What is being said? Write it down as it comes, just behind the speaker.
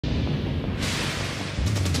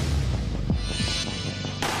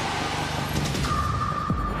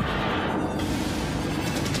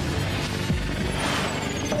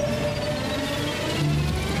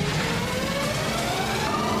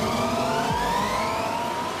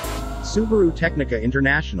Subaru Tecnica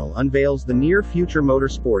International unveils the near-future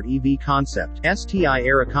Motorsport EV concept, STI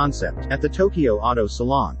era concept, at the Tokyo Auto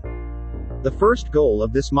Salon. The first goal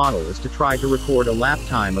of this model is to try to record a lap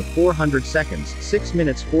time of 400 seconds, 6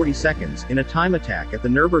 minutes 40 seconds, in a time attack at the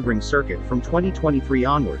Nürburgring circuit from 2023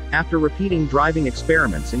 onward, after repeating driving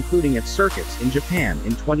experiments including at circuits in Japan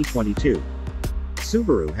in 2022.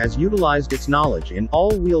 Subaru has utilized its knowledge in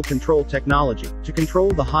all-wheel control technology to control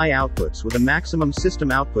the high outputs with a maximum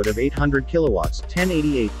system output of 800 kilowatts,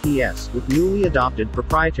 1088 PS, with newly adopted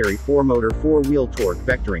proprietary 4-motor 4-wheel torque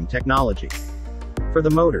vectoring technology. For the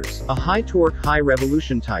motors, a high-torque,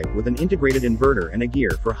 high-revolution type with an integrated inverter and a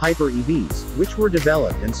gear for hyper EVs, which were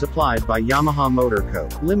developed and supplied by Yamaha Motor Co.,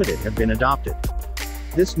 Limited, have been adopted.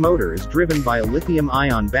 This motor is driven by a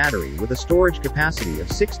lithium-ion battery with a storage capacity of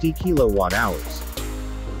 60 kilowatt-hours.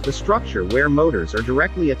 The structure where motors are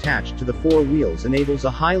directly attached to the four wheels enables a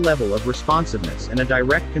high level of responsiveness and a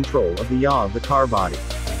direct control of the yaw of the car body.